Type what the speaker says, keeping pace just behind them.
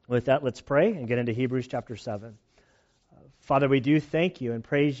With that, let's pray and get into Hebrews chapter 7. Father, we do thank you and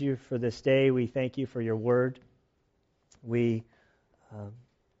praise you for this day. We thank you for your word. We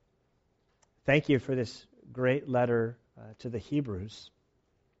thank you for this great letter to the Hebrews.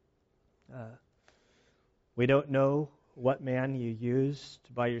 We don't know what man you used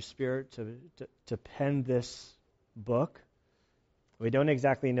by your Spirit to pen this book. We don't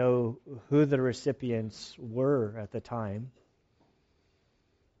exactly know who the recipients were at the time.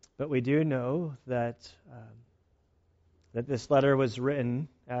 But we do know that this letter was written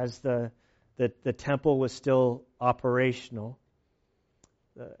as the temple was still operational.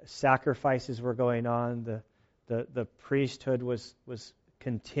 The sacrifices were going on. The priesthood was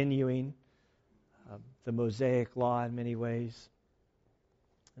continuing. The Mosaic law in many ways.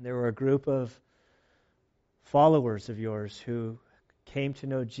 And there were a group of followers of yours who came to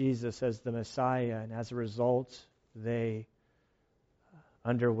know Jesus as the Messiah, and as a result, they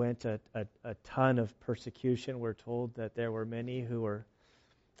underwent a ton of persecution. We're told that there were many who were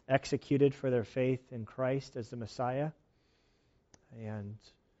executed for their faith in Christ as the Messiah. And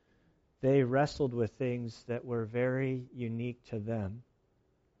they wrestled with things that were very unique to them.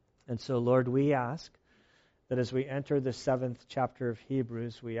 And so, Lord, we ask that as we enter the 7th chapter of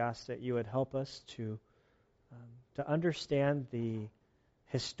Hebrews, we ask that you would help us to understand the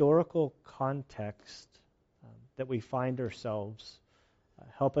historical context that we find ourselves.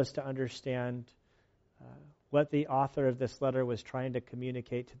 Help us to understand what the author of this letter was trying to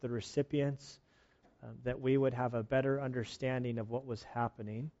communicate to the recipients, that we would have a better understanding of what was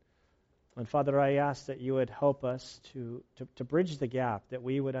happening. And Father, I ask that you would help us to bridge the gap, that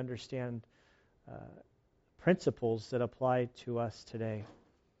we would understand principles that apply to us today.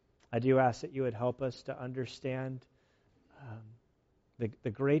 I do ask that you would help us to understand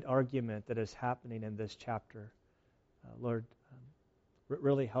the great argument that is happening in this chapter. Lord,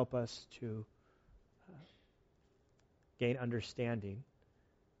 really help us to gain understanding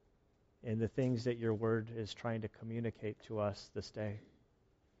in the things that your word is trying to communicate to us this day.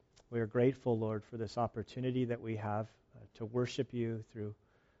 We are grateful, Lord, for this opportunity that we have to worship you through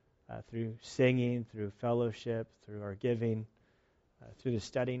singing, through fellowship, through our giving, through the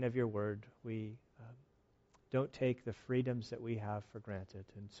studying of your word. We don't take the freedoms that we have for granted.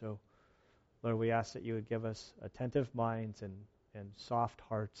 And so, Lord, we ask that you would give us attentive minds and soft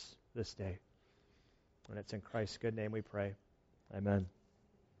hearts this day. And it's in Christ's good name we pray. Amen.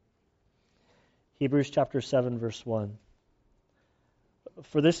 Hebrews chapter 7, verse 1.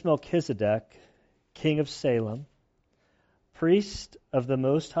 For this Melchizedek, king of Salem, priest of the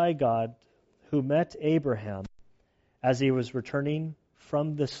Most High God, who met Abraham as he was returning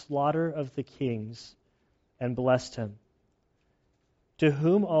from the slaughter of the kings and blessed him, to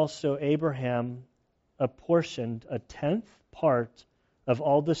whom also Abraham apportioned a 10th part of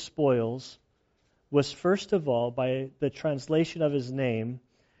all the spoils, was first of all, by the translation of his name,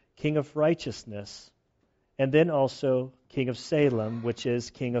 King of Righteousness, and then also King of Salem, which is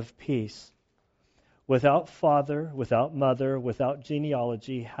King of Peace, without father, without mother, without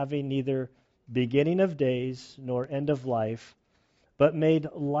genealogy, having neither beginning of days nor end of life, but made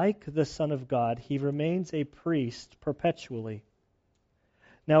like the Son of God, he remains a priest perpetually.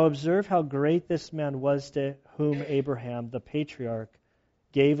 Now observe how great this man was, to whom Abraham, the patriarch,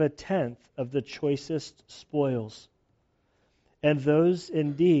 gave a 10th of the choicest spoils. And those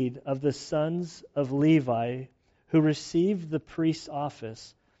indeed of the sons of Levi who received the priest's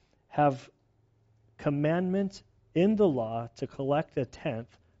office have commandment in the law to collect a 10th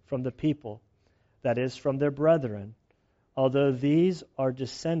from the people, that is, from their brethren, although these are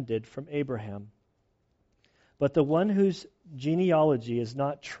descended from Abraham. But the one whose genealogy is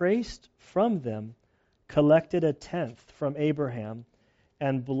not traced from them collected a 10th from Abraham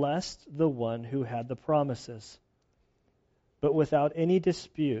and blessed the one who had the promises. But without any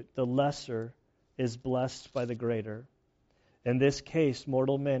dispute, the lesser is blessed by the greater. In this case,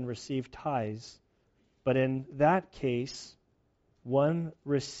 mortal men receive tithes, but in that case, one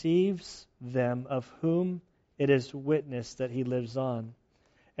receives them of whom it is witnessed that he lives on.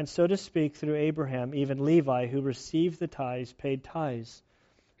 And so to speak, through Abraham, even Levi, who received the tithes, paid tithes,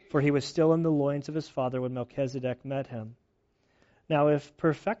 for he was still in the loins of his father when Melchizedek met him. Now, if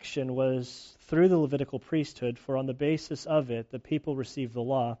perfection was through the Levitical priesthood, for on the basis of it the people received the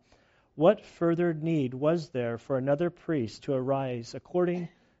law, what further need was there for another priest to arise according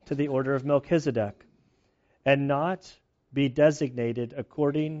to the order of Melchizedek, and not be designated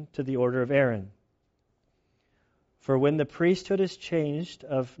according to the order of Aaron? For when the priesthood is changed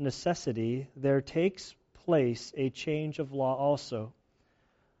of necessity, there takes place a change of law also.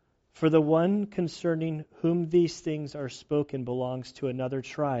 For the one concerning whom these things are spoken belongs to another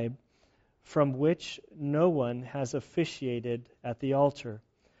tribe, from which no one has officiated at the altar.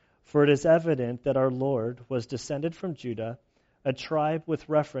 For it is evident that our Lord was descended from Judah, a tribe with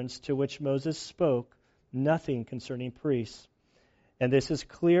reference to which Moses spoke nothing concerning priests. And this is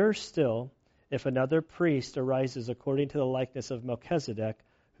clearer still if another priest arises according to the likeness of Melchizedek,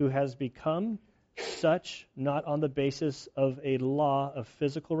 who has become such not on the basis of a law of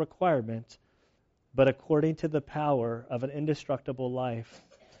physical requirement, but according to the power of an indestructible life.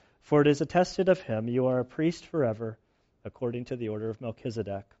 For it is attested of him, you are a priest forever, according to the order of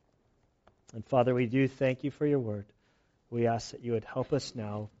Melchizedek. And Father, we do thank you for your word. We ask that you would help us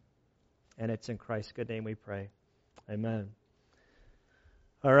now, and it's in Christ's good name we pray. Amen.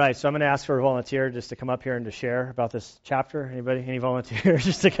 All right, so I'm going to ask for a volunteer just to come up here and to share about this chapter. Anybody? Any volunteers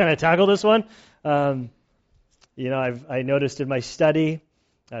just to kind of tackle this one? I noticed in my study,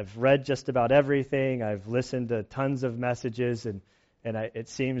 I've read just about everything. I've listened to tons of messages, and it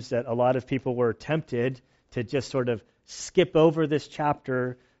seems that a lot of people were tempted to just sort of skip over this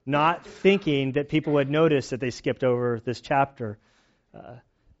chapter, not thinking that people would notice that they skipped over this chapter.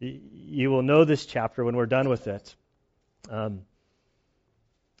 You will know this chapter when we're done with it.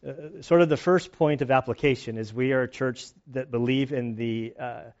 Sort of the first point of application is we are a church that believe in the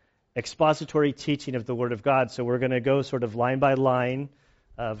expository teaching of the Word of God. So we're going to go sort of line by line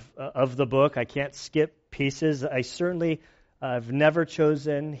of the book. I can't skip pieces. I've never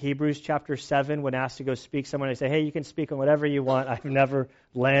chosen Hebrews chapter 7 when asked to go speak somewhere. I say, hey, you can speak on whatever you want. I've never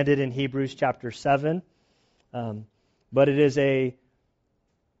landed in Hebrews chapter 7. But it is a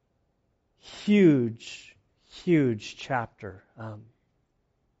huge, huge chapter.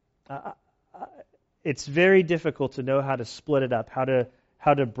 It's very difficult to know how to split it up, how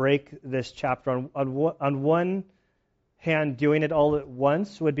to break this chapter. On one hand, doing it all at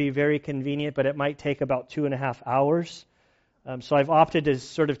once would be very convenient, but it might take about 2.5 hours. So I've opted to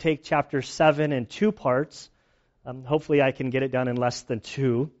sort of take chapter 7 in 2 parts. Hopefully I can get it done in less than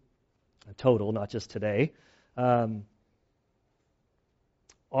 2 total, not just today. Our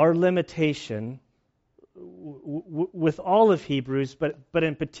limitation with all of Hebrews, but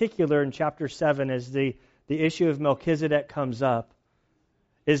in particular in chapter 7, as the issue of Melchizedek comes up,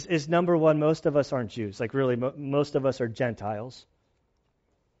 is number one, most of us aren't Jews. Like really, most of us are Gentiles.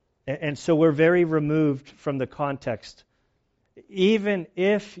 And so we're very removed from the context. Even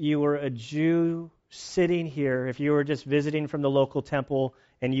if you were a Jew sitting here, if you were just visiting from the local temple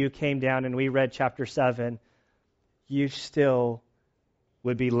and you came down and we read chapter 7, you still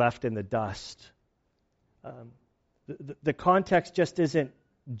would be left in the dust. The context just isn't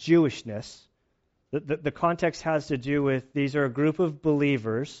Jewishness. The context has to do with these are a group of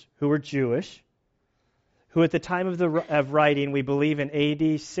believers who were Jewish, who at the time of writing, we believe in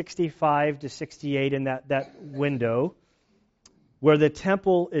AD 65 to 68 in that window, where the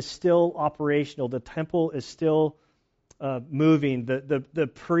temple is still operational, the temple is still moving, the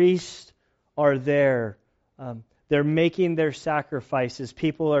priests are there, they're making their sacrifices,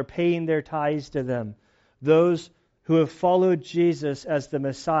 people are paying their tithes to them. Those who have followed Jesus as the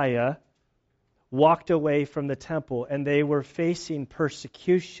Messiah walked away from the temple, and they were facing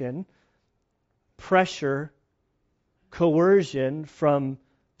persecution, pressure, coercion from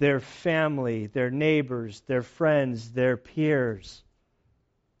their family, their neighbors, their friends, their peers.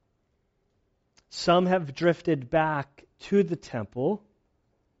 Some have drifted back to the temple,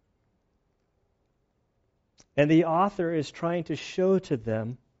 and the author is trying to show to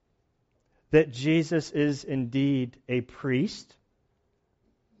them that Jesus is indeed a priest.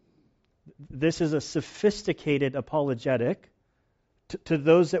 This is a sophisticated apologetic to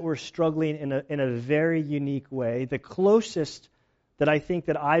those that were struggling in a very unique way. The closest that I think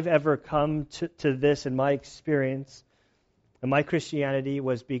that I've ever come to this in my experience and my Christianity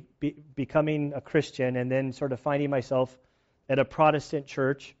was becoming a Christian and then sort of finding myself at a Protestant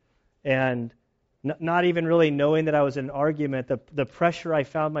church and not even really knowing that I was in an argument. The pressure I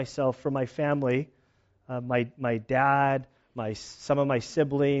found myself from my family, my dad, some of my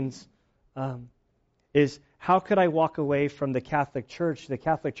siblings, is how could I walk away from the Catholic Church? The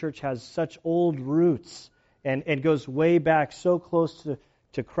Catholic Church has such old roots and goes way back so close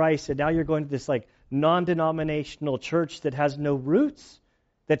to Christ, and now you're going to this like non-denominational church that has no roots,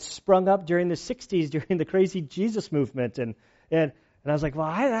 that sprung up during the 60s during the crazy Jesus movement, and I was like, well,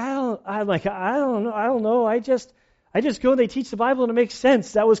 I don't know. I just go and they teach the Bible and it makes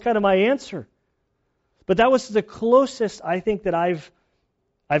sense. That was kind of my answer. But that was the closest I think that I've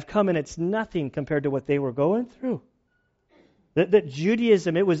come, and it's nothing compared to what they were going through. That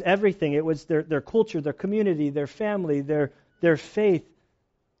Judaism, it was everything. It was their culture, their community, their family, their faith.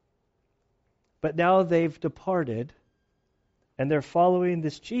 but now they've departed, and they're following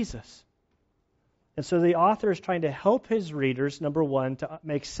this Jesus. And so the author is trying to help his readers, number one, to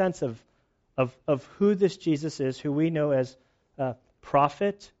make sense of who this Jesus is, who we know as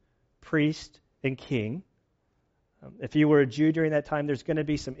prophet, priest, and king. If you were a Jew during that time, there's going to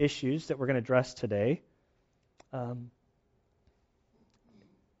be some issues that we're going to address today.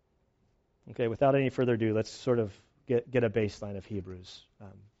 Okay, without any further ado, let's sort of get a baseline of Hebrews.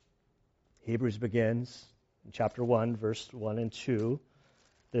 Hebrews begins in chapter 1, verse 1 and 2.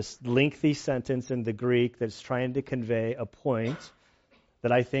 This lengthy sentence in the Greek that's trying to convey a point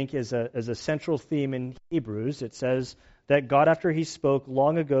that I think is a central theme in Hebrews. It says that God, after he spoke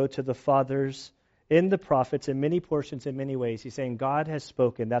long ago to the fathers in the prophets in many portions, in many ways, he's saying God has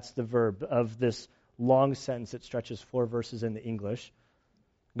spoken. That's the verb of this long sentence that stretches 4 verses in the English.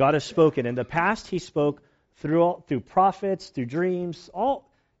 God has spoken. In the past, he spoke through prophets, through dreams,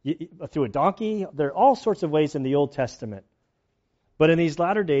 through a donkey. There are all sorts of ways in the Old Testament. But in these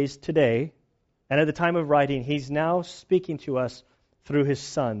latter days, today, and at the time of writing, he's now speaking to us through his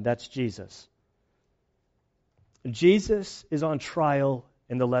Son. That's Jesus. Jesus is on trial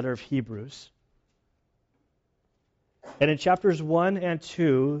in the letter of Hebrews. And in chapters 1 and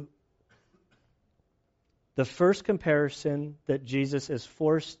 2, the first comparison that Jesus is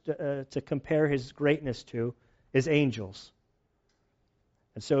forced to compare his greatness to is angels.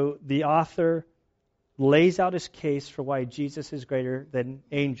 And so the author lays out his case for why Jesus is greater than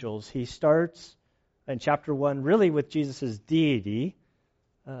angels. He starts in chapter 1 really with Jesus' deity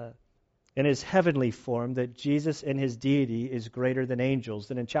in his heavenly form, that Jesus in his deity is greater than angels.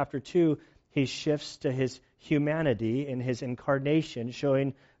 And in chapter 2, he shifts to his humanity in his incarnation,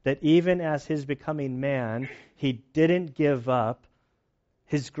 showing that even as his becoming man, he didn't give up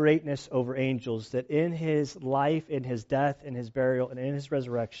his greatness over angels, that in his life, in his death, in his burial, and in his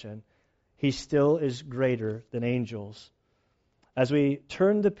resurrection, he still is greater than angels. As we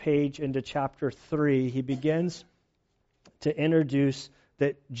turn the page into chapter 3, he begins to introduce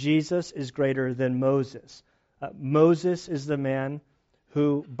that Jesus is greater than Moses. Moses is the man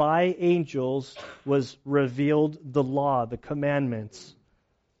who, by angels, was revealed the law, the commandments.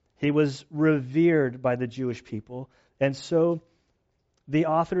 He was revered by the Jewish people. And so the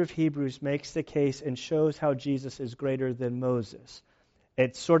author of Hebrews makes the case and shows how Jesus is greater than Moses.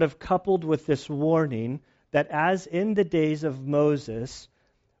 It's sort of coupled with this warning that as in the days of Moses,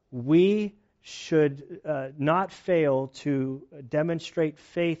 we should not fail to demonstrate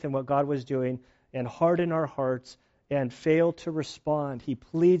faith in what God was doing and harden our hearts and fail to respond. He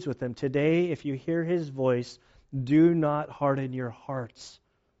pleads with them, today, if you hear his voice, do not harden your hearts.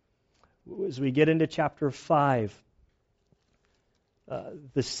 As we get into chapter 5,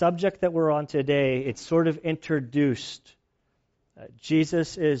 the subject that we're on today, it's sort of introduced.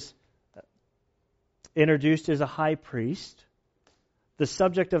 Jesus is introduced as a high priest. The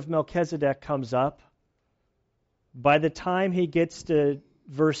subject of Melchizedek comes up. By the time he gets to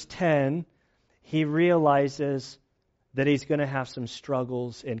verse 10, he realizes that he's going to have some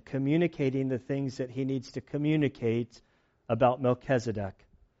struggles in communicating the things that he needs to communicate about Melchizedek.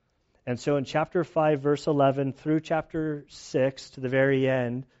 And so in chapter 5, verse 11, through chapter 6 to the very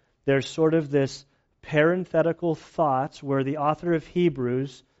end, there's sort of this parenthetical thoughts where the author of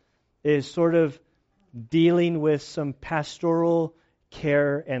Hebrews is sort of dealing with some pastoral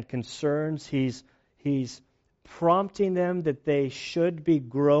care and concerns. He's prompting them that they should be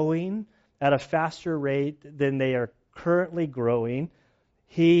growing at a faster rate than they are currently growing.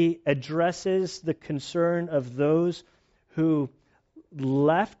 He addresses the concern of those who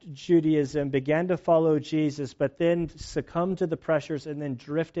left Judaism, began to follow Jesus, but then succumbed to the pressures and then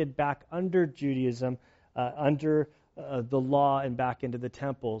drifted back under Judaism, under the law and back into the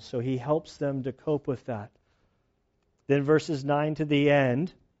temple. So he helps them to cope with that. Then verses 9 to the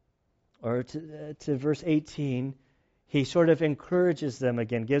end, or to verse 18, he sort of encourages them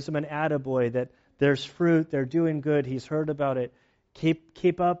again, gives them an attaboy that there's fruit, they're doing good, he's heard about it.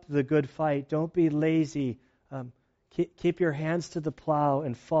 Keep up the good fight. Don't be lazy. Keep your hands to the plow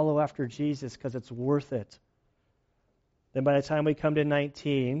and follow after Jesus because it's worth it. Then by the time we come to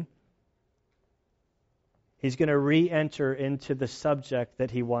 19, he's going to re-enter into the subject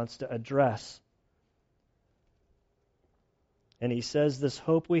that he wants to address. And he says, this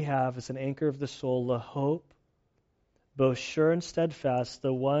hope we have is an anchor of the soul, the hope, both sure and steadfast,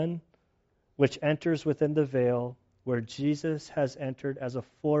 the one which enters within the veil, where Jesus has entered as a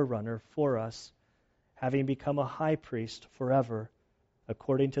forerunner for us, having become a high priest forever,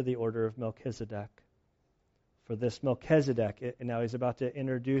 according to the order of Melchizedek. For this Melchizedek, and now he's about to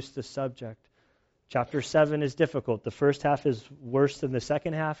introduce the subject. Chapter 7 is difficult. The first half is worse than the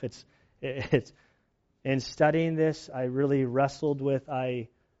second half. It's It's in studying this, I really wrestled with. I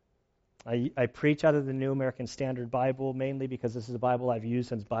preach out of the New American Standard Bible mainly because this is a Bible I've used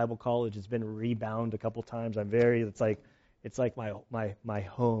since Bible college. It's been rebound a couple times. It's like my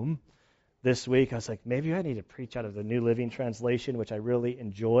home. This week I was like, maybe I need to preach out of the New Living Translation, which I really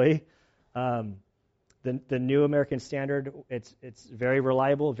enjoy. The New American Standard, it's very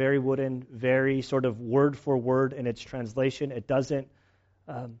reliable, very wooden, very sort of word for word in its translation. It doesn't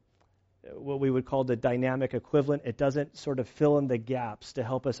what we would call the dynamic equivalent. It doesn't sort of fill in the gaps to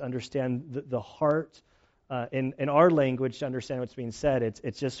help us understand the heart in our language to understand what's being said.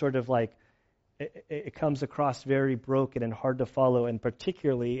 It's just sort of like it comes across very broken and hard to follow, and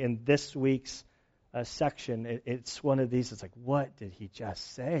particularly in this week's section, it's one of these. It's like, what did he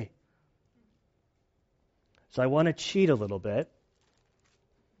just say? So I want to cheat a little bit.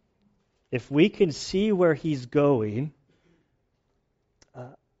 If we can see where he's going,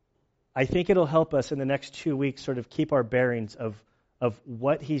 I think it'll help us in the next 2 weeks sort of keep our bearings of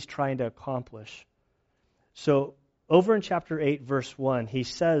what he's trying to accomplish. So over in chapter 8, verse 1, he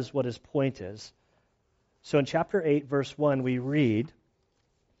says what his point is. So in chapter 8, verse 1, we read,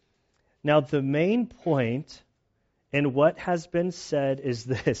 "Now the main point in what has been said is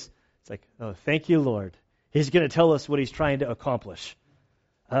this." It's like, oh, thank you, Lord. He's going to tell us what he's trying to accomplish.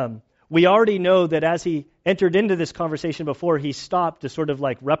 We already know that as he entered into this conversation before, he stopped to sort of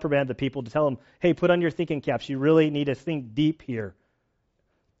like reprimand the people to tell them, hey, put on your thinking caps. You really need to think deep here.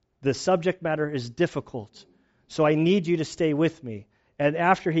 The subject matter is difficult, so I need you to stay with me. And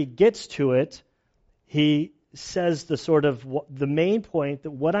after he gets to it, he says the main point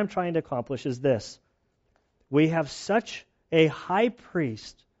that what I'm trying to accomplish is this. We have such a high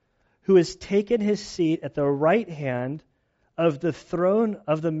priest who has taken his seat at the right hand of the throne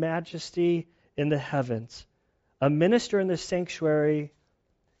of the majesty in the heavens, a minister in the sanctuary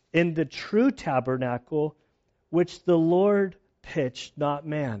in the true tabernacle, which the Lord pitched, not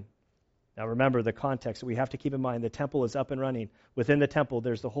man. Now remember the context. We have to keep in mind the temple is up and running. Within the temple,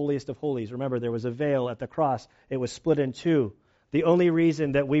 there's the holiest of holies. Remember, there was a veil at the cross. It was split in two. The only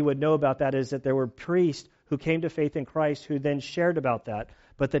reason that we would know about that is that there were priests who came to faith in Christ who then shared about that.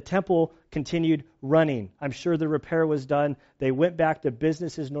 But the temple continued running. I'm sure the repair was done. They went back to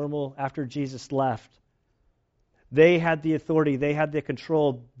business as normal after Jesus left. They had the authority. They had the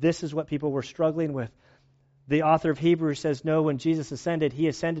control. This is what people were struggling with. The author of Hebrews says, no, when Jesus ascended, he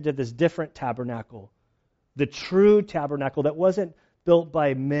ascended to this different tabernacle. The true tabernacle that wasn't built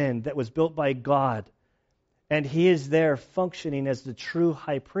by men, that was built by God. And he is there functioning as the true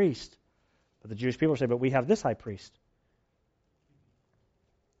high priest. But the Jewish people say, but we have this high priest.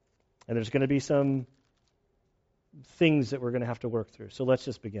 And there's going to be some things that we're going to have to work through. So let's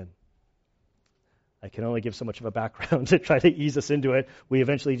just begin. I can only give so much of a background to try to ease us into it. We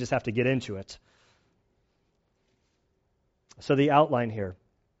eventually just have to get into it. So the outline here,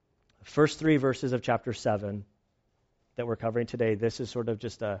 first 3 verses of chapter 7 that we're covering today, this is sort of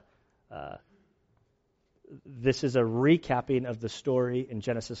just this is a recapping of the story in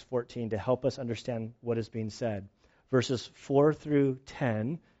Genesis 14 to help us understand what is being said. Verses 4 through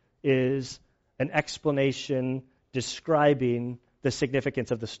 10 is an explanation describing the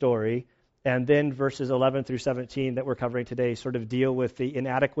significance of the story. And then verses 11 through 17 that we're covering today sort of deal with the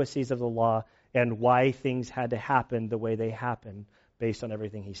inadequacies of the law and why things had to happen the way they happened based on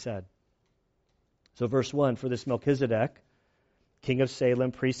everything he said. So verse 1, for this Melchizedek, king of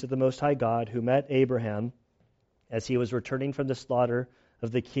Salem, priest of the Most High God, who met Abraham as he was returning from the slaughter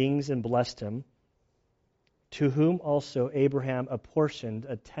of the kings and blessed him, to whom also Abraham apportioned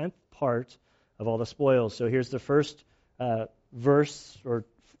a 10th part of all the spoils. So here's the first verse or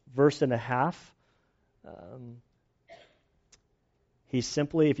verse and a half. He's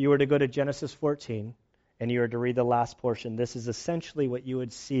simply, if you were to go to Genesis 14 and you were to read the last portion, this is essentially what you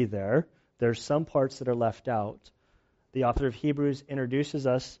would see there. There's some parts that are left out. The author of Hebrews introduces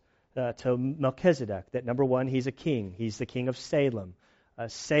us to Melchizedek, that number one, he's a king. He's the king of Salem.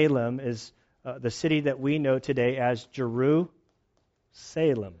 Salem is the city that we know today as Jerusalem.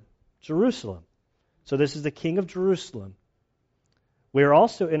 So this is the king of Jerusalem. We are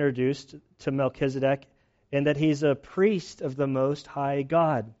also introduced to Melchizedek in that he's a priest of the Most High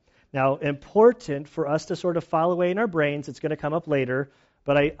God. Now, important for us to sort of file away in our brains, it's going to come up later,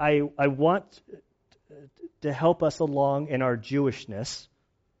 but I want to help us along in our Jewishness.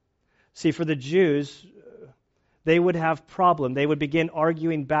 See, for the Jews, they would have problem. They would begin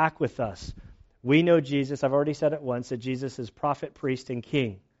arguing back with us. We know Jesus. I've already said it once, that Jesus is prophet, priest, and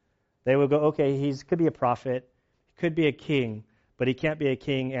king. They would go, okay, he could be a prophet, he could be a king, but he can't be a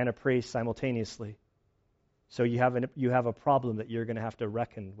king and a priest simultaneously. So you have a problem that you're going to have to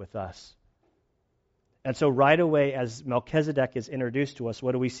reckon with us. And so right away, as Melchizedek is introduced to us,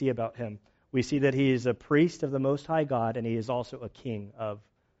 what do we see about him? We see that he is a priest of the Most High God, and he is also a king of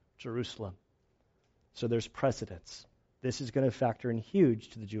Jerusalem. So there's precedence. This is going to factor in huge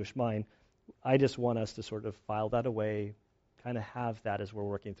to the Jewish mind. I just want us to sort of file that away, kind of have that as we're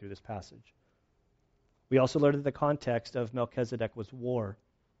working through this passage. We also learned that the context of Melchizedek was war.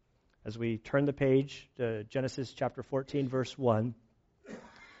 As we turn the page to Genesis chapter 14, verse 1,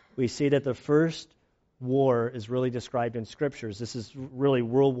 we see that the first war is really described in Scriptures. This is really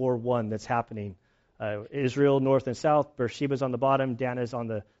World War I that's happening. Israel, north and south. Beersheba's on the bottom. Dan is on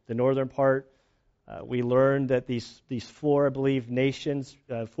the northern part. We learned that these four, I believe, nations,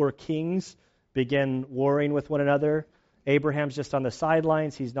 four kings, begin warring with one another. Abraham's just on the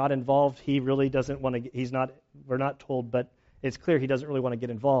sidelines. He's not involved. He really doesn't want to. We're not told, but it's clear he doesn't really want to get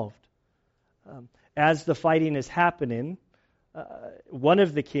involved. As the fighting is happening, one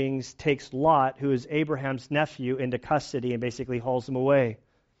of the kings takes Lot, who is Abraham's nephew, into custody and basically hauls him away.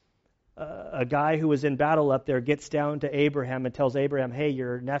 A guy who was in battle up there gets down to Abraham and tells Abraham, hey,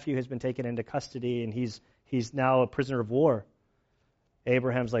 your nephew has been taken into custody and he's now a prisoner of war.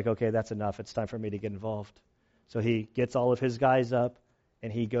 Abraham's like, okay, that's enough. It's time for me to get involved. So he gets all of his guys up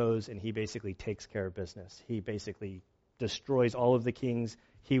and he goes and he basically takes care of business. He basically destroys all of the kings.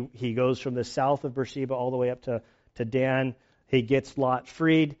 He goes from the south of Beersheba all the way up to Dan. He gets Lot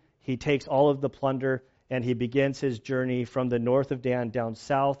freed. He takes all of the plunder and he begins his journey from the north of Dan down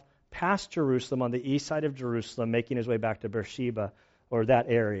south, past Jerusalem, on the east side of Jerusalem, making his way back to Beersheba, or that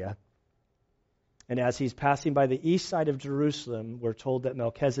area. And as he's passing by the east side of Jerusalem, we're told that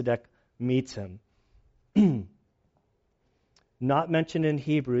Melchizedek meets him. Not mentioned in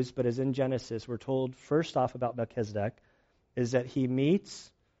Hebrews, but as in Genesis, we're told first off about Melchizedek is that he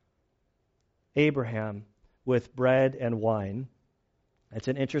meets Abraham with bread and wine. It's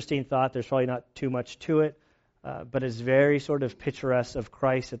an interesting thought. There's probably not too much to it. But it's very sort of picturesque of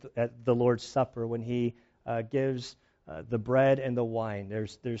Christ at the Lord's Supper when he gives the bread and the wine.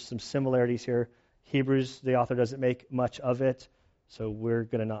 There's some similarities here. Hebrews, the author doesn't make much of it, so we're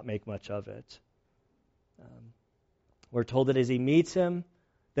going to not make much of it. We're told that as he meets him,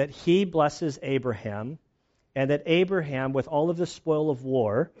 that he blesses Abraham, and that Abraham, with all of the spoil of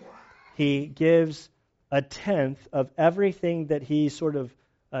war, he gives a tenth of everything that he's sort of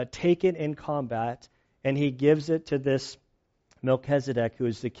taken in combat, and he gives it to this Melchizedek, who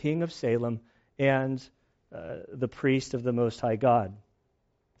is the king of Salem and the priest of the Most High God.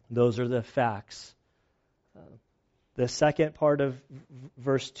 Those are the facts. The second part of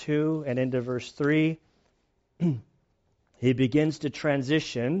verse 2 and into verse 3, he begins to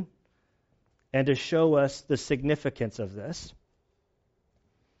transition and to show us the significance of this.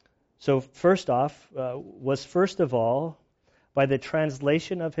 So first off, was first of all, by the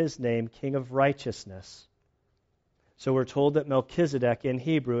translation of his name, King of Righteousness. So we're told that Melchizedek in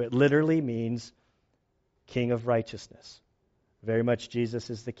Hebrew, it literally means King of Righteousness. Very much Jesus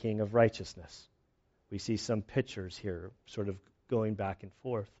is the King of Righteousness. We see some pictures here sort of going back and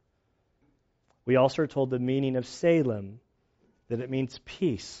forth. We also are told the meaning of Salem, that it means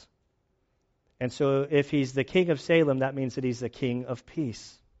peace. And so if he's the King of Salem, that means that he's the King of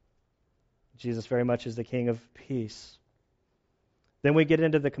peace. Jesus very much is the King of peace. Then we get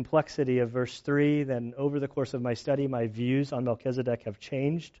into the complexity of verse 3. Then over the course of my study, my views on Melchizedek have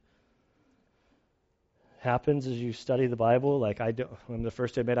changed. Happens as you study the Bible. I'm the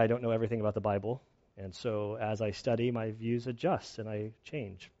first to admit I don't know everything about the Bible. And so as I study, my views adjust and I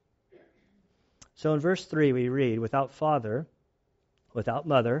change. So in verse 3 we read, without father, without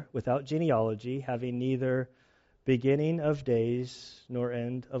mother, without genealogy, having neither beginning of days nor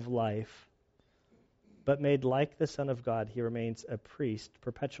end of life, but made like the Son of God, he remains a priest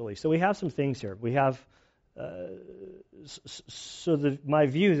perpetually. So we have some things here. We have, my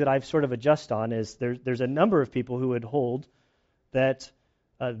view that I've sort of adjusted on is there's a number of people who would hold that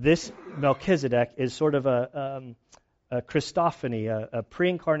this Melchizedek is sort of a Christophany, a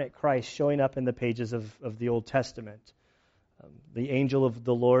pre-incarnate Christ showing up in the pages of the Old Testament. The angel of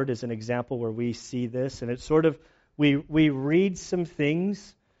the Lord is an example where we see this, and it's sort of, we read some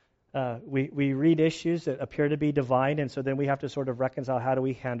things. We read issues that appear to be divine, and so then we have to sort of reconcile how do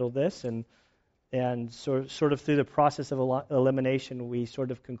we handle this, and sort of through the process of elimination, we sort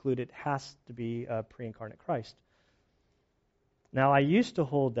of conclude it has to be a pre-incarnate Christ. Now, I used to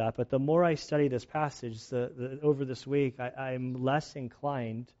hold that, but the more I study this passage over this week, I'm less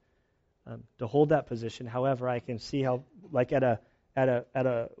inclined to hold that position. However, I can see how, like at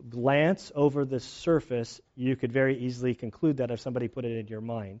a glance over the surface, you could very easily conclude that if somebody put it in your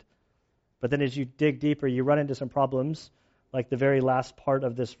mind. But then as you dig deeper, you run into some problems, like the very last part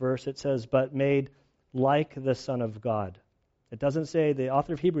of this verse. It says, but made like the Son of God. It doesn't say, the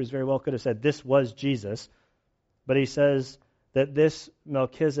author of Hebrews very well could have said this was Jesus, but he says that this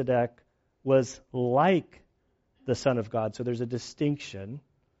Melchizedek was like the Son of God. So there's a distinction.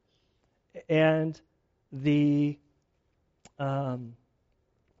 And I'm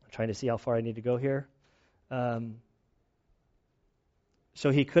trying to see how far I need to go here. So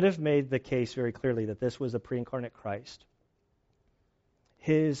he could have made the case very clearly that this was a pre-incarnate Christ.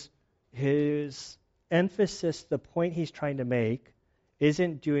 His emphasis, the point he's trying to make,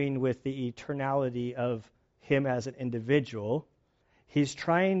 isn't doing with the eternality of him as an individual. He's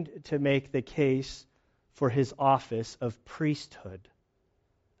trying to make the case for his office of priesthood.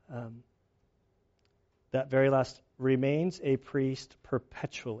 That very last, remains a priest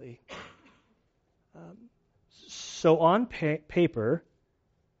perpetually. So on paper,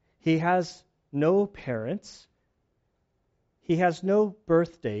 he has no parents. He has no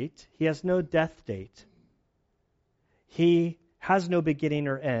birth date. He has no death date. He has no beginning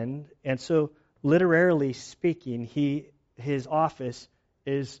or end. And so, literally speaking, his office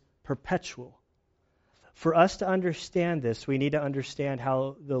is perpetual. For us to understand this, we need to understand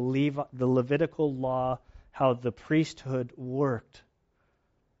how the Levitical law, how the priesthood worked.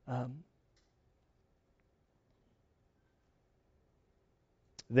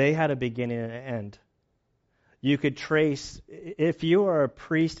 They had a beginning and an end. You could trace, if you are a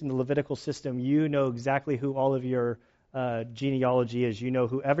priest in the Levitical system, you know exactly who all of your genealogy is. You know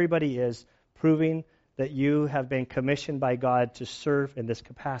who everybody is, proving that you have been commissioned by God to serve in this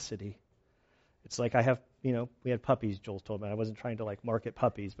capacity. It's like we had puppies, Joel told me. I wasn't trying to market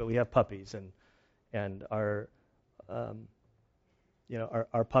puppies, but we have puppies, and our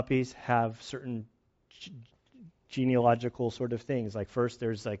puppies have certain genealogical sort of things. Like first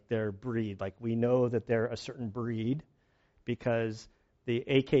there's their breed. Like we know that they're a certain breed because the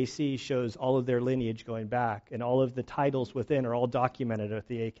AKC shows all of their lineage going back, and all of the titles within are all documented at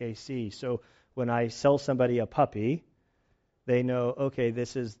the AKC. So when I sell somebody a puppy, they know, okay,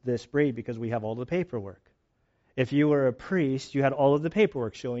 this is this breed because we have all the paperwork. If you were a priest, you had all of the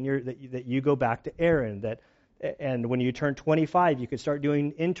paperwork showing that you go back to Aaron. And when you turn 25, you could start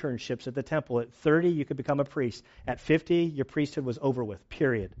doing internships at the temple. At 30, you could become a priest. At 50, your priesthood was over with,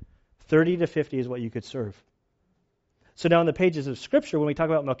 period. 30 to 50 is what you could serve. So now in the pages of Scripture, when we talk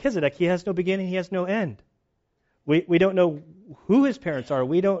about Melchizedek, he has no beginning, he has no end. We don't know who his parents are.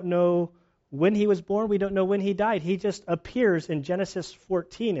 We don't know when he was born. We don't know when he died. He just appears in Genesis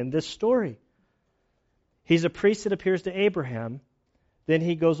 14 in this story. He's a priest that appears to Abraham. Then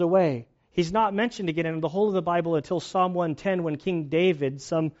he goes away. He's not mentioned again in the whole of the Bible until Psalm 110 when King David,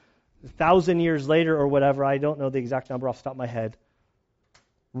 some 1,000 years later or whatever, I don't know the exact number off the top of my head,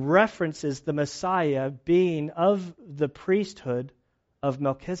 references the Messiah being of the priesthood of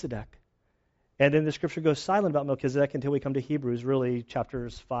Melchizedek. And then the Scripture goes silent about Melchizedek until we come to Hebrews, really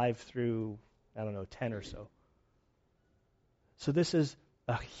chapters 5 through, 10 or so. So this is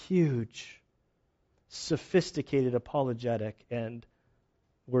a huge, sophisticated apologetic, and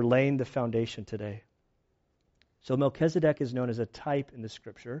we're laying the foundation today. So Melchizedek is known as a type in the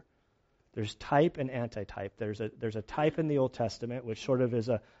Scripture. There's type and antitype. There's a type in the Old Testament, which sort of is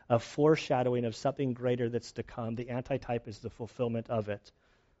a foreshadowing of something greater that's to come. The antitype is the fulfillment of it.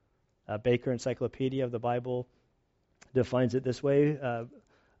 Baker Encyclopedia of the Bible defines it this way: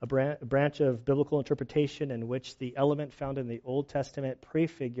 a branch of biblical interpretation in which the element found in the Old Testament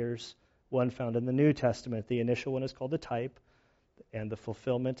prefigures one found in the New Testament. The initial one is called the type, and the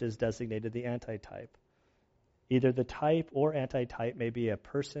fulfillment is designated the antitype. Either the type or antitype may be a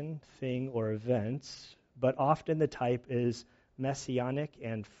person, thing, or event, but often the type is messianic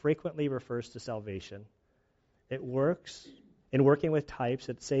and frequently refers to salvation. It works in working with types.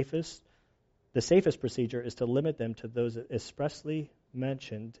 The safest procedure is to limit them to those expressly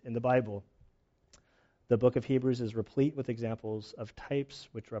mentioned in the Bible. The book of Hebrews is replete with examples of types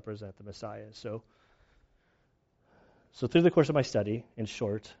which represent the Messiah. So through the course of my study, in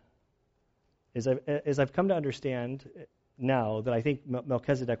short, as I've come to understand now that I think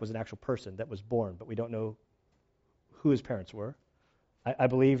Melchizedek was an actual person that was born, but we don't know who his parents were. I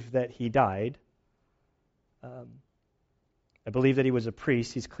believe that he died. I believe that he was a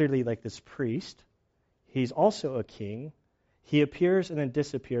priest. He's clearly like this priest. He's also a king. He appears and then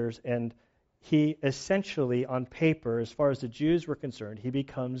disappears, and he essentially, on paper, as far as the Jews were concerned, he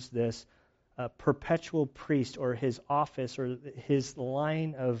becomes this perpetual priest, or his office or his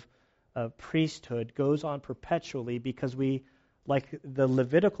line of priesthood goes on perpetually, because we, like the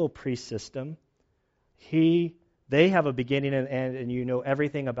Levitical priest system, they have a beginning and end, and you know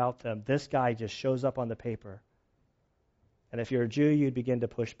everything about them. This guy just shows up on the paper. And if you're a Jew, you'd begin to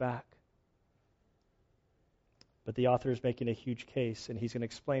push back. But the author is making a huge case, and he's going to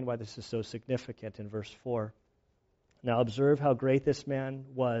explain why this is so significant in verse 4. Now observe how great this man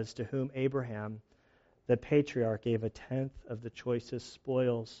was, to whom Abraham, the patriarch, gave a tenth of the choicest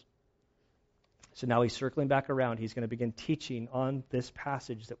spoils. So now he's circling back around. He's going to begin teaching on this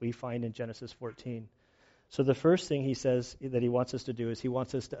passage that we find in Genesis 14. So the first thing he says that he wants us to do is he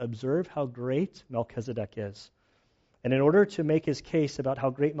wants us to observe how great Melchizedek is. And in order to make his case about how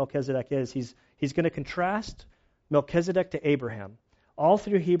great Melchizedek is, he's going to contrast Melchizedek to Abraham. All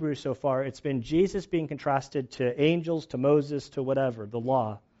through Hebrews so far, it's been Jesus being contrasted to angels, to Moses, to whatever, the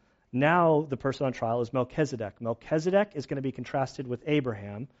law. Now the person on trial is Melchizedek. Melchizedek is going to be contrasted with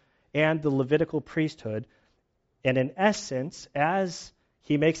Abraham and the Levitical priesthood. And in essence, as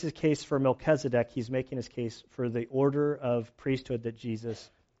he makes his case for Melchizedek, he's making his case for the order of priesthood that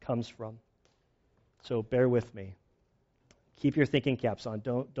Jesus comes from. So bear with me. Keep your thinking caps on.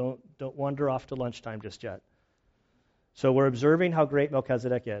 Don't wander off to lunchtime just yet. So we're observing how great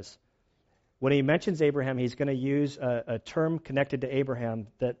Melchizedek is. When he mentions Abraham, he's going to use a term connected to Abraham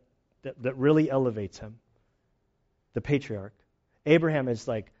that really elevates him. The patriarch. Abraham is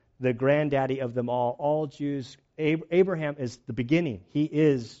like the granddaddy of them all. All Jews. Abraham is the beginning. He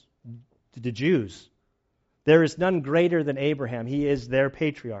is the Jews. There is none greater than Abraham. He is their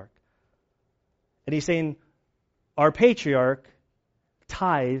patriarch. And he's saying, our patriarch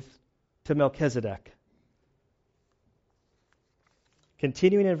tithed to Melchizedek.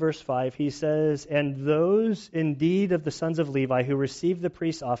 Continuing in verse 5, he says, and those indeed of the sons of Levi who received the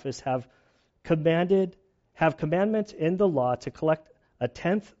priest's office have commandment in the law to collect a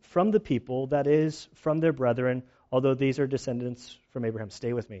tenth from the people, that is, from their brethren, although these are descendants from Abraham.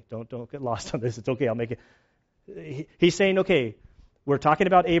 Stay with me. Don't get lost on this. It's okay. I'll make it. He's saying, okay, we're talking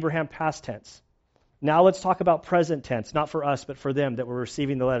about Abraham past tense. Now let's talk about present tense, not for us, but for them that were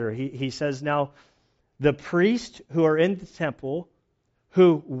receiving the letter. He says, now, the priests who are in the temple,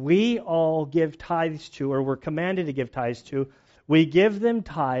 who we all give tithes to, or we're commanded to give tithes to, we give them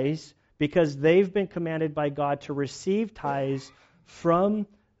tithes because they've been commanded by God to receive tithes from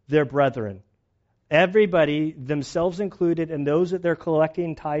their brethren. Everybody, themselves included, and those that they're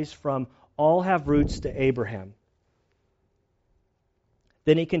collecting tithes from, all have roots to Abraham.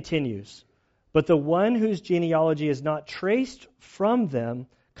 Then he continues, but the one whose genealogy is not traced from them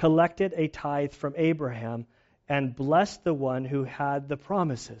collected a tithe from Abraham and blessed the one who had the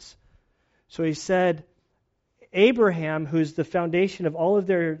promises. So he said, Abraham, who's the foundation of all of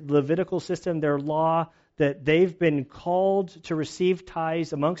their Levitical system, their law, that they've been called to receive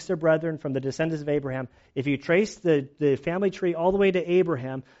tithes amongst their brethren from the descendants of Abraham. If you trace the family tree all the way to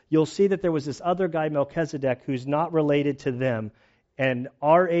Abraham, you'll see that there was this other guy, Melchizedek, who's not related to them. And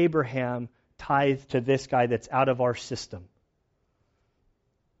our Abraham tithed to this guy that's out of our system.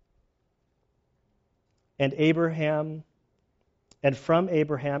 And from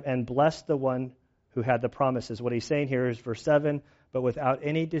Abraham, and blessed the one who had the promises. What he's saying here is verse 7, but without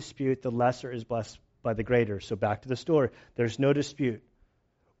any dispute, the lesser is blessed by the greater. So back to the story. There's no dispute.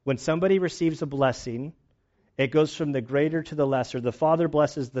 When somebody receives a blessing, it goes from the greater to the lesser. The Father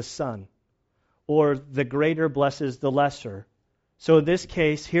blesses the Son, or the greater blesses the lesser. So in this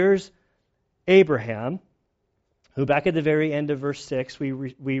case, here's Abraham, who back at the very end of verse 6, we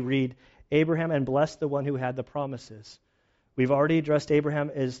read, Abraham and blessed the one who had the promises. We've already addressed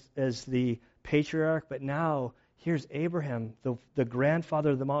Abraham as the patriarch, but now here's Abraham, the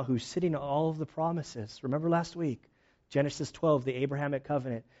grandfather of them all, who's sitting on all of the promises. Remember last week, Genesis 12, the Abrahamic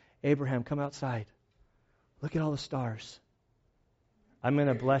covenant. Abraham, come outside. Look at all the stars. I'm going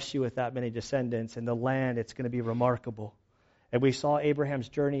to bless you with that many descendants, and the land, it's going to be remarkable. And we saw Abraham's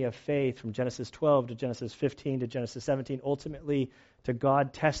journey of faith from Genesis 12 to Genesis 15 to Genesis 17, ultimately to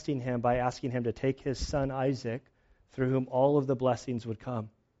God testing him by asking him to take his son Isaac, through whom all of the blessings would come.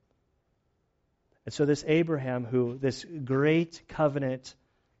 And so this Abraham, who this great covenant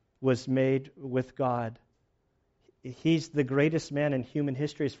was made with God, he's the greatest man in human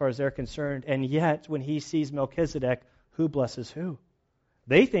history as far as they're concerned. And yet, when he sees Melchizedek, who blesses who?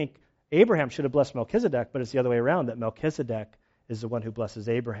 They think Abraham should have blessed Melchizedek, but it's the other way around, that Melchizedek is the one who blesses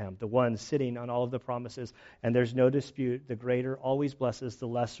Abraham, the one sitting on all of the promises. And there's no dispute. The greater always blesses the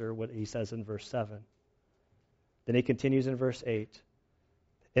lesser, what he says in verse 7. Then he continues in verse 8.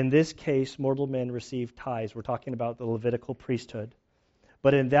 In this case, mortal men receive tithes. We're talking about the Levitical priesthood.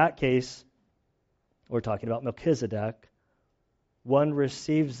 But in that case, we're talking about Melchizedek. One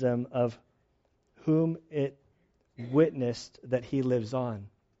receives them of whom it witnessed that he lives on.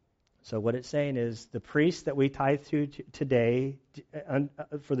 So what it's saying is the priests that we tithe to today,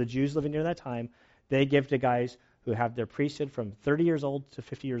 for the Jews living near that time, they give to guys who have their priesthood from 30 years old to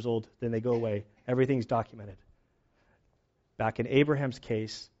 50 years old, then they go away. Everything's documented. Back in Abraham's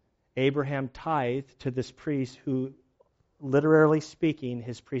case, Abraham tithed to this priest who, literally speaking,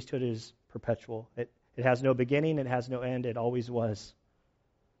 his priesthood is perpetual. It has no beginning, it has no end, it always was,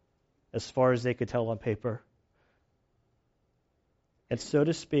 as far as they could tell on paper. And so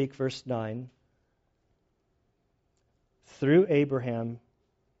to speak, verse 9, through Abraham,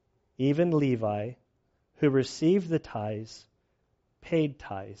 even Levi, who received the tithes, paid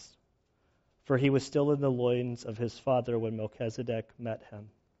tithes, for he was still in the loins of his father when Melchizedek met him.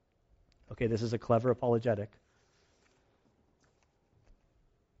 Okay, this is a clever apologetic.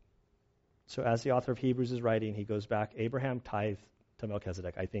 So as the author of Hebrews is writing, he goes back, Abraham tithed to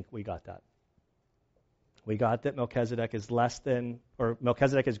Melchizedek. I think we got that. We got that Melchizedek is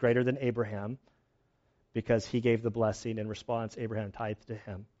Melchizedek is greater than Abraham because he gave the blessing. In response, Abraham tithed to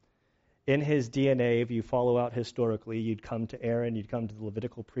him. In his DNA, if you follow out historically, you'd come to Aaron, you'd come to the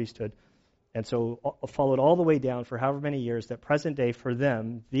Levitical priesthood, and so followed all the way down for however many years that present day for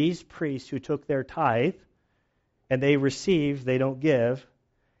them, these priests who took their tithe and they receive, they don't give,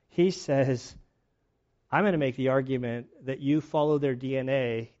 he says, I'm going to make the argument that you follow their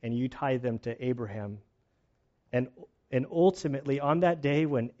DNA and you tithe them to Abraham. And ultimately, on that day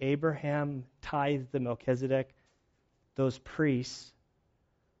when Abraham tithed the Melchizedek, those priests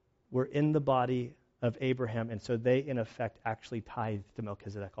were in the body of Abraham, and so they, in effect, actually tithed to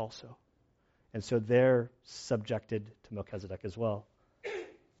Melchizedek also. And so they're subjected to Melchizedek as well.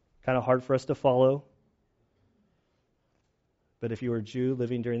 Kind of hard for us to follow. But if you were a Jew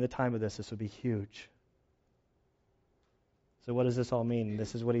living during the time of this would be huge. So what does this all mean?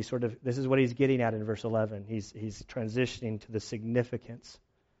 This is what he's getting at in verse 11. He's transitioning to the significance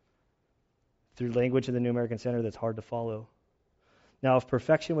through language in the New American Standard that's hard to follow. Now, if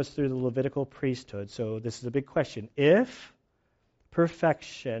perfection was through the Levitical priesthood, so this is a big question. If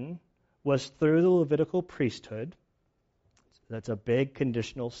perfection was through the Levitical priesthood, that's a big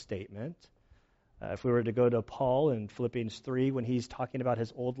conditional statement. If we were to go to Paul in Philippians 3, when he's talking about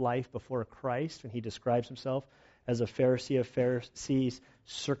his old life before Christ, when he describes himself as a Pharisee of Pharisees,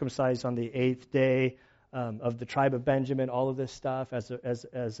 circumcised on the 8th day, of the tribe of Benjamin, all of this stuff,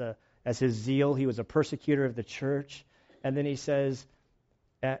 as his zeal, he was a persecutor of the church. And then he says,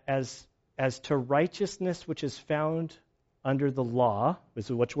 as to righteousness which is found under the law, this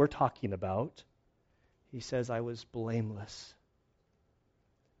is what we're talking about, he says, I was blameless.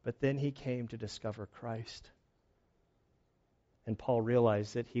 But then he came to discover Christ. And Paul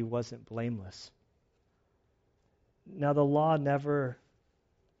realized that he wasn't blameless. Now the law never,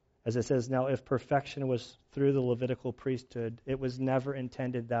 as it says now, if perfection was through the Levitical priesthood, it was never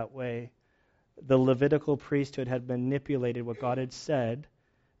intended that way. The Levitical priesthood had manipulated what God had said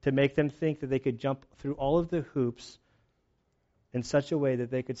to make them think that they could jump through all of the hoops in such a way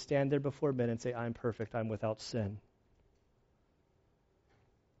that they could stand there before men and say, I'm perfect, I'm without sin.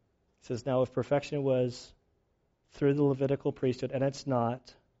 It says, now if perfection was through the Levitical priesthood, and it's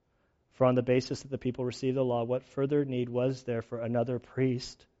not, for on the basis that the people received the law, what further need was there for another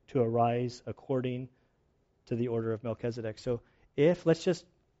priest to arise according to the order of Melchizedek? So if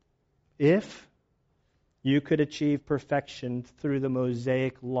you could achieve perfection through the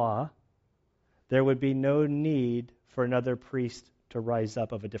Mosaic law, there would be no need for another priest to rise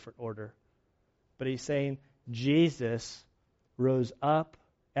up of a different order. But he's saying Jesus rose up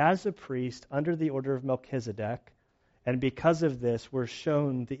as a priest under the order of Melchizedek, and because of this, we're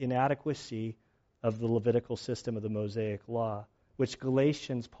shown the inadequacy of the Levitical system of the Mosaic law, which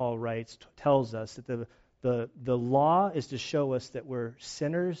Galatians, Paul writes, tells us that the law is to show us that we're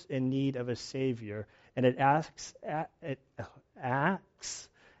sinners in need of a Savior, and it acts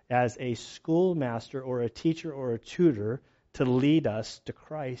as a schoolmaster or a teacher or a tutor to lead us to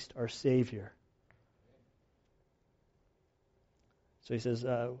Christ, our Savior. So he says,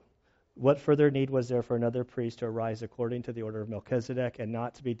 what further need was there for another priest to arise according to the order of Melchizedek and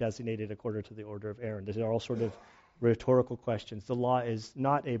not to be designated according to the order of Aaron? These are all sort of rhetorical questions. The law is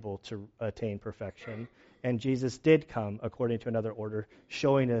not able to attain perfection, and Jesus did come according to another order,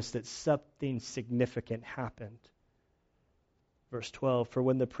 showing us that something significant happened. Verse 12, for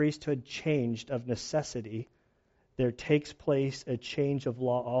when the priesthood changed of necessity, there takes place a change of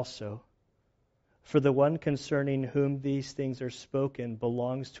law also. For the one concerning whom these things are spoken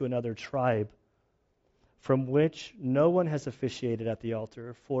belongs to another tribe, from which no one has officiated at the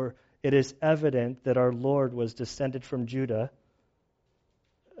altar. For it is evident that our Lord was descended from Judah,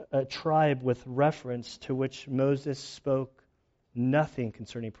 a tribe with reference to which Moses spoke nothing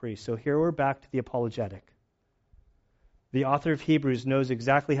concerning priests. So here we're back to the apologetic. The author of Hebrews knows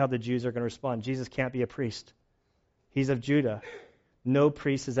exactly how the Jews are going to respond. Jesus can't be a priest. He's of Judah. No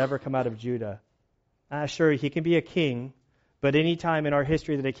priest has ever come out of Judah. Sure, he can be a king, But any time in our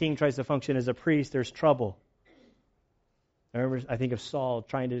history that a king tries to function as a priest, there's trouble. I think of Saul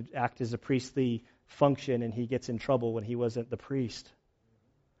trying to act as a priestly function, and he gets in trouble when he wasn't the priest.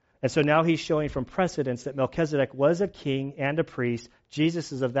 And so now he's showing from precedence that Melchizedek was a king and a priest.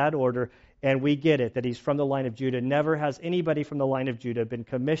 Jesus is of that order, and we get it, that he's from the line of Judah. Never has anybody from the line of Judah been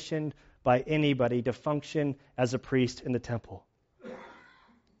commissioned by anybody to function as a priest in the temple.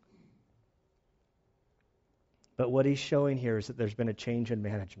 But what he's showing here is that there's been a change in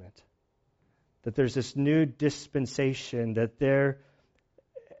management, that there's this new dispensation, that there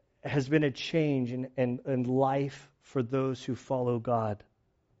has been a change in life for those who follow God.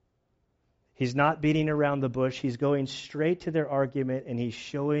 He's not beating around the bush. He's going straight to their argument, and he's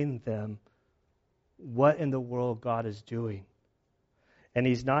showing them what in the world God is doing. And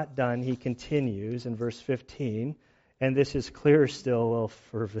he's not done. He continues in verse 15, and this is clear still, well,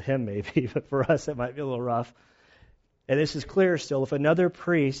 for him maybe, but for us it might be a little rough. And this is clear still. If another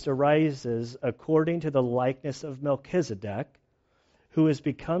priest arises according to the likeness of Melchizedek, who has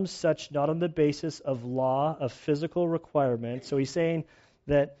become such not on the basis of law, of physical requirements. So he's saying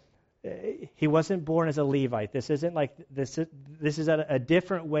that he wasn't born as a Levite. This isn't like this. This is a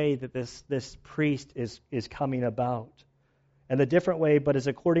different way that this priest is coming about. And the different way, but is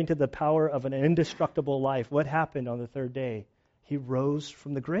according to the power of an indestructible life. What happened on the third day? He rose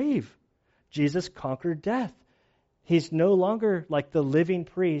from the grave. Jesus conquered death. He's no longer like the living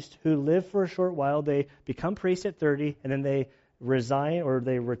priest who live for a short while. They become priests at 30, and then they resign or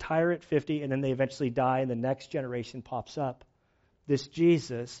they retire at 50, and then they eventually die, and the next generation pops up. This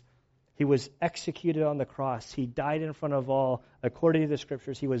Jesus, he was executed on the cross. He died in front of all. According to the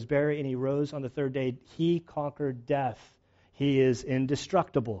Scriptures, he was buried, and he rose on the third day. He conquered death. He is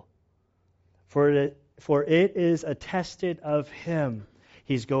indestructible. For it is attested of him.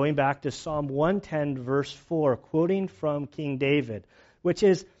 He's going back to Psalm 110, verse 4, quoting from King David, which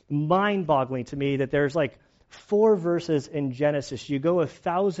is mind-boggling to me that there's like 4 verses in Genesis. You go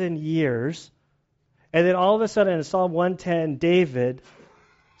 1,000 years, and then all of a sudden in Psalm 110, David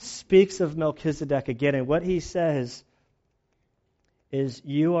speaks of Melchizedek again, and what he says is,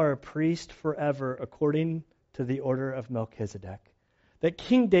 "You are a priest forever according to the order of Melchizedek." That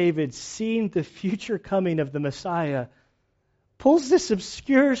King David, seeing the future coming of the Messiah, pulls this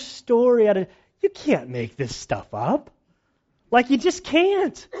obscure story out of, you can't make this stuff up. Like, you just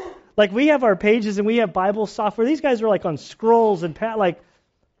can't. Like, we have our pages and we have Bible software. These guys are like on scrolls and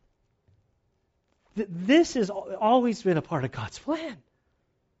this has always been a part of God's plan.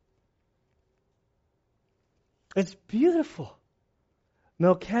 It's beautiful.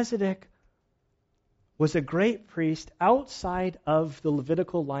 Melchizedek was a great priest outside of the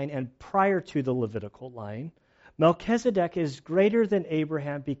Levitical line and prior to the Levitical line. Melchizedek is greater than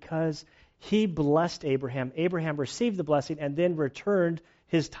Abraham because he blessed Abraham. Abraham received the blessing and then returned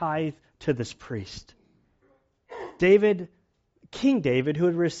his tithe to this priest. King David, who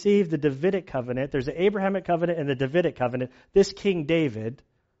had received the Davidic covenant, there's the Abrahamic covenant and the Davidic covenant. This King David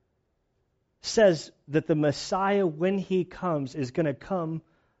says that the Messiah, when he comes, is going to come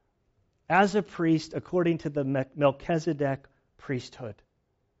as a priest according to the Melchizedek priesthood.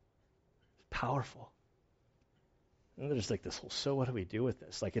 Powerful. And they're just like this whole, so what do we do with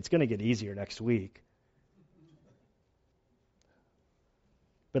this? Like, it's going to get easier next week.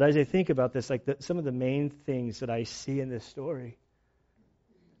 But as I think about this, like some of the main things that I see in this story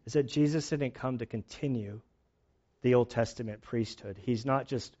is that Jesus didn't come to continue the Old Testament priesthood. He's not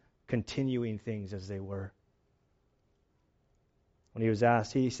just continuing things as they were. When he was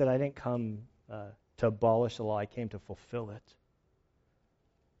asked, he said, I didn't come to abolish the law, I came to fulfill it.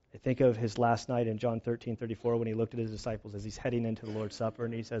 I think of his last night in John 13:34 when he looked at his disciples as he's heading into the Lord's Supper,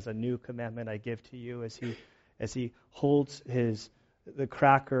 and he says, a new commandment I give to you, as he holds the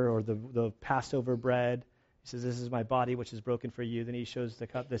cracker or the Passover bread. He says, this is my body which is broken for you. Then he shows the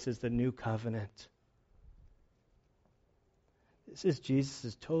cup. This is the new covenant. This is Jesus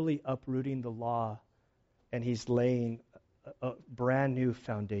is totally uprooting the law, and he's laying a brand new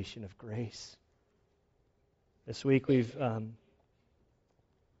foundation of grace. This week we've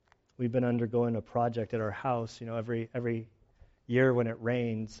been undergoing a project at our house. You know, every year when it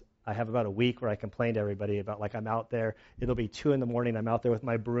rains, I have about a week where I complain to everybody about, like, I'm out there. It'll be 2 a.m. I'm out there with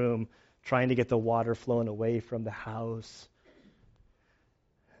my broom trying to get the water flowing away from the house.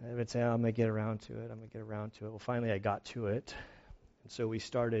 And I would say, I'm going to get around to it. Well, finally I got to it. And so we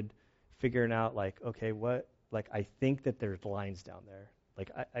started figuring out, like, okay, I think that there's lines down there.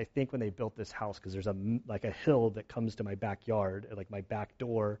 Like, I think when they built this house, because there's a hill that comes to my backyard, like my back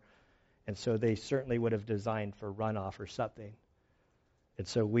door, and so they certainly would have designed for runoff or something. And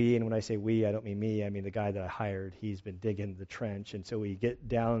so and when I say we, I don't mean me, I mean the guy that I hired. He's been digging the trench. And so we get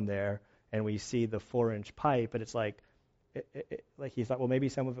down there and we see the 4-inch pipe, and it's like he thought, well, maybe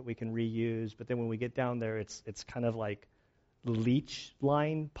some of it we can reuse. But then when we get down there, it's kind of like leach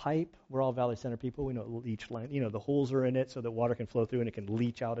line pipe. We're all Valley Center people. We know leach line. The holes are in it so that water can flow through and it can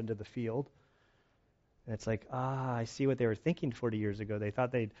leach out into the field. And it's like, I see what they were thinking 40 years ago. They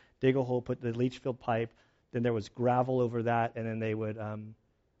thought they'd dig a hole, put the leach field pipe, then there was gravel over that, and then they would,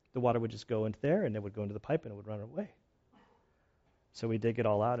 the water would just go into there, and it would go into the pipe, and it would run away. So we dig it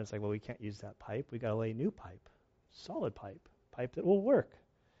all out, and it's like, well, we can't use that pipe. We got to lay new pipe, solid pipe that will work.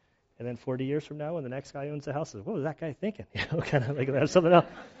 And then 40 years from now, when the next guy owns the house, says, what was that guy thinking? Kind of like that's something else.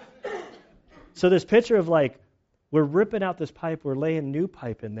 So this picture of like, we're ripping out this pipe, we're laying new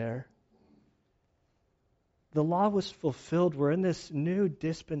pipe in there. The law was fulfilled. We're in this new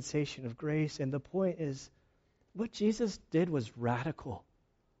dispensation of grace. And the point is, what Jesus did was radical.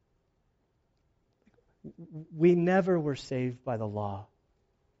 We never were saved by the law.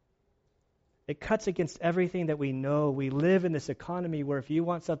 It cuts against everything that we know. We live in this economy where if you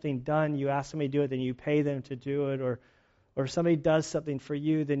want something done, you ask somebody to do it, then you pay them to do it. Or if somebody does something for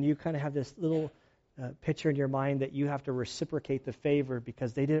you, then you kind of have this little picture in your mind that you have to reciprocate the favor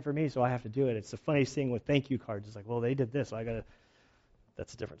because they did it for me, so I have to do it. It's the funniest thing with thank you cards. It's like, well, they did this, so I got to.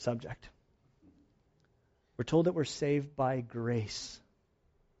 That's a different subject. We're told that we're saved by grace.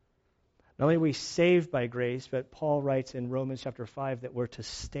 Not only are we saved by grace, but Paul writes in Romans chapter 5 that we're to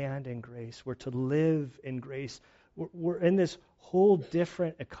stand in grace. We're to live in grace. We're in this whole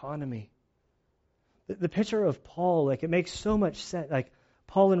different economy. The picture of Paul, like, it makes so much sense. Like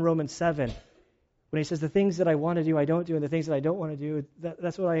Paul in Romans 7, when he says, the things that I want to do, I don't do, and the things that I don't want to do,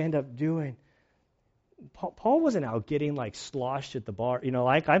 that's what I end up doing. Paul wasn't out getting, like, sloshed at the bar.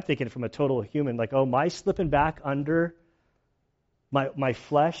 Like, I'm thinking from a total human, like, my slipping back under my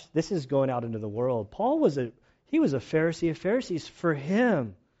flesh, this is going out into the world. Paul was a Pharisee of Pharisees. For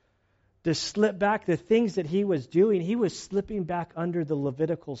him to slip back the things that he was doing, he was slipping back under the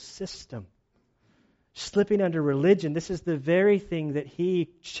Levitical system. Slipping under religion. This is the very thing that he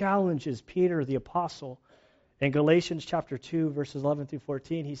challenges Peter the apostle. In Galatians chapter 2, verses 11 through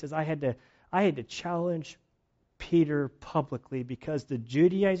 14, he says, I had to challenge Peter publicly because the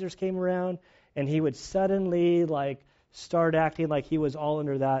Judaizers came around and he would suddenly start acting like he was all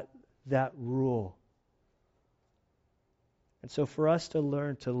under that rule. And so for us to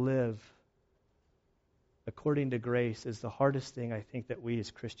learn to live according to grace is the hardest thing I think that we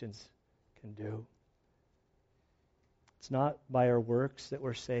as Christians can do. It's not by our works that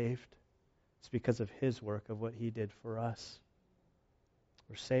we're saved. It's because of his work, of what he did for us.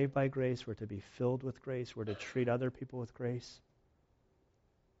 We're saved by grace. We're to be filled with grace. We're to treat other people with grace.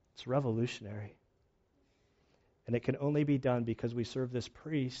 It's revolutionary. And it can only be done because we serve this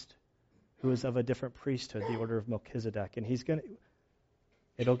priest who is of a different priesthood, the order of Melchizedek. And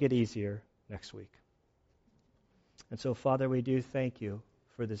it'll get easier next week. And so, Father, we do thank you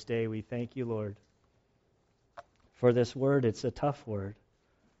for this day. We thank you, Lord, for this word. It's a tough word.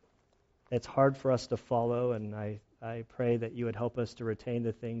 It's hard for us to follow, and I pray that you would help us to retain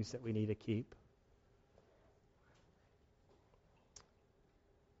the things that we need to keep.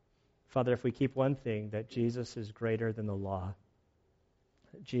 Father, if we keep one thing, that Jesus is greater than the law.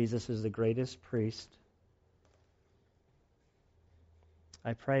 That Jesus is the greatest priest.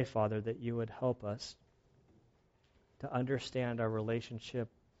 I pray, Father, that you would help us to understand our relationship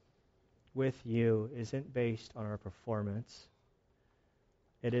with you isn't based on our performance.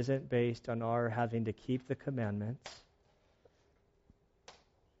 It isn't based on our having to keep the commandments.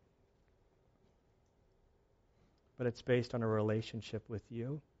 But it's based on a relationship with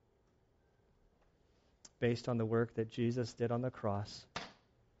you. Based on the work that Jesus did on the cross.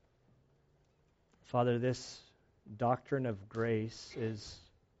 Father, this doctrine of grace is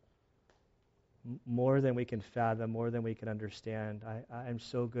more than we can fathom, more than we can understand. I'm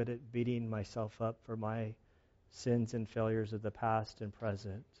so good at beating myself up for my sins and failures of the past and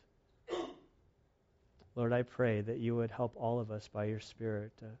present. Lord, I pray that you would help all of us by your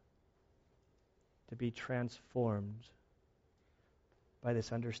Spirit to be transformed by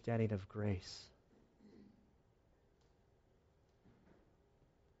this understanding of grace.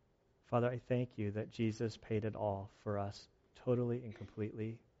 Father, I thank you that Jesus paid it all for us, totally and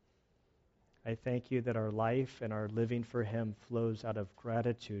completely. I thank you that our life and our living for him flows out of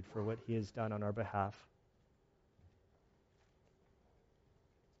gratitude for what he has done on our behalf.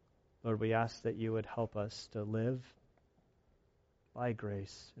 Lord, we ask that you would help us to live by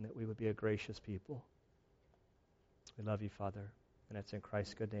grace and that we would be a gracious people. We love you, Father, and it's in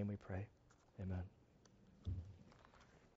Christ's good name we pray. Amen.